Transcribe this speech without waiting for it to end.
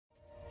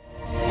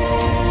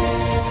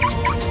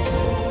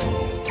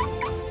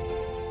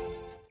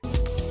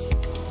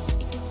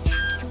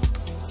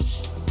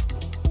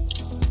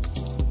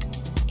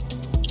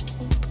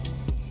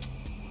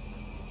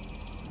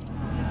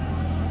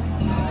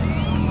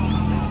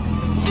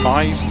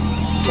5,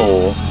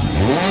 4,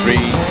 3,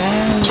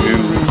 2,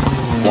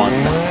 1,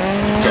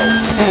 go.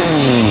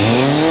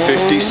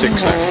 50,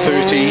 6 left,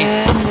 30.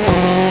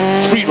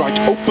 3 right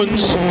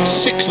opens,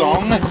 6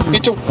 long,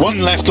 into 1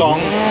 left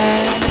long.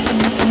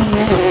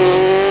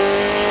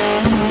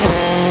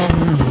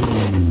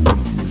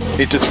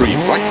 Into 3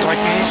 right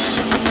tightens.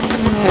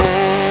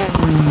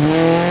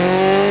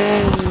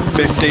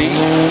 50,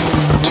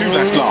 2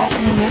 left long.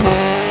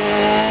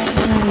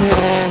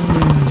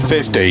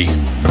 50.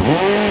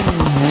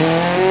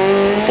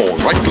 4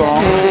 right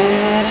long.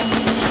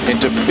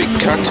 Into big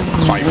cut,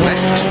 5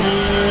 left.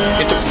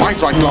 Into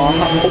 5 right long,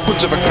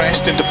 opens of a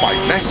crest, into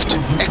 5 left,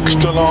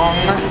 extra long,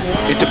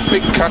 into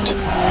big cut,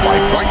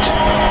 5 right.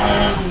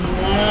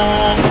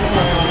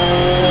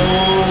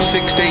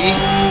 60,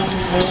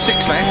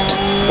 6 left,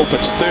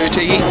 opens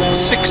 30,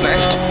 6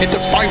 left, into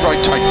 5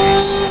 right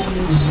tightens.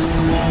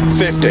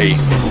 50,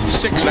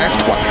 6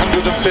 left,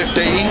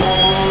 150,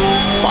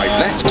 5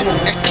 left,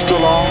 extra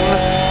long,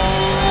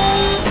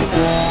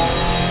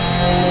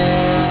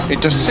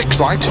 into 6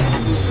 right,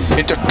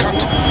 into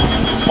cut,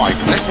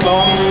 5 left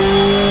long,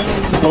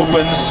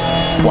 opens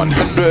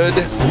 100,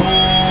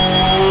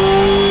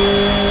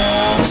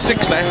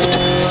 6 left,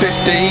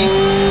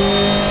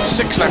 50,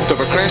 6 left of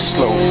a crest,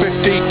 slow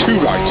 50, 2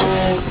 right,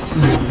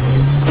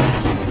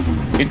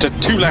 into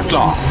 2 left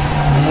long,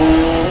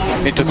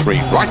 into 3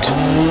 right,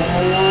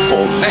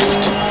 4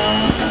 left,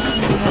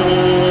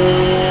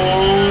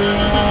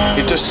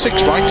 into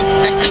 6 right,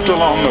 extra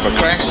long of a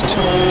crest,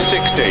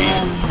 60,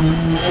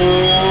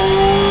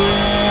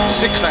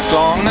 6 left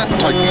long,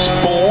 tightens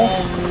 4,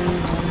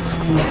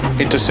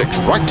 into 6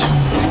 right,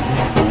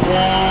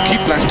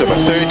 keep left of a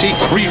 30,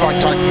 3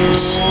 right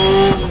tightens,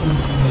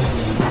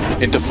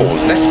 into 4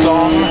 left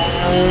long,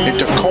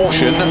 into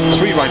caution,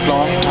 3 right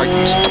long,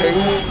 tightens 2,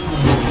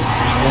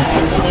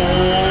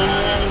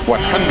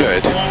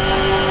 100,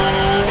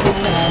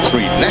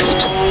 3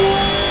 left,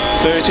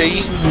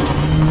 30,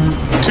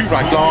 2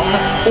 right long,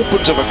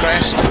 opens of a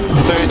crest,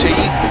 30,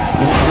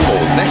 4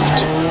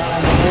 left,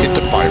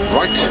 into 5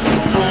 right,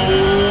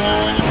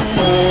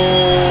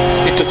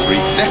 into 3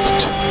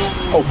 left,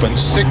 open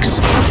 6,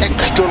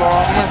 extra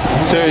long,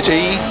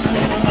 30,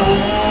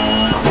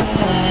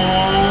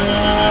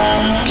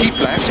 keep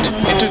left,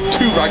 into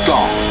 2 right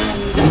long,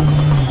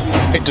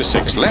 into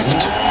 6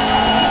 left,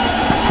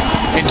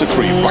 into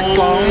 3 right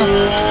long,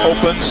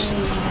 opens,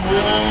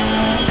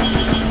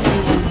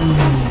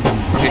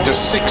 into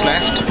 6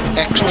 left,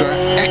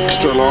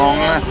 extra long,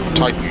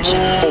 tightens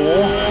 4,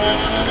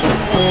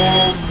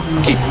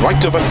 keep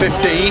right over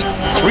 50,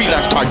 3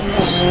 left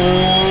tightens,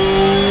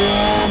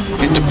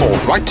 into 4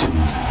 right,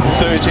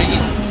 30,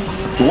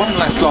 1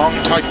 left long,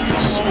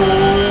 tightens,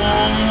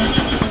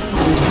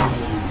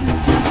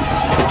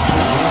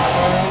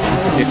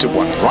 into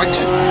 1 right,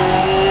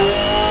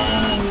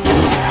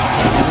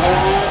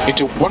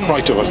 into 1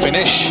 right over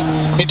finish,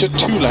 into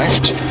 2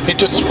 left,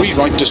 into 3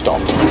 right to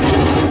stop.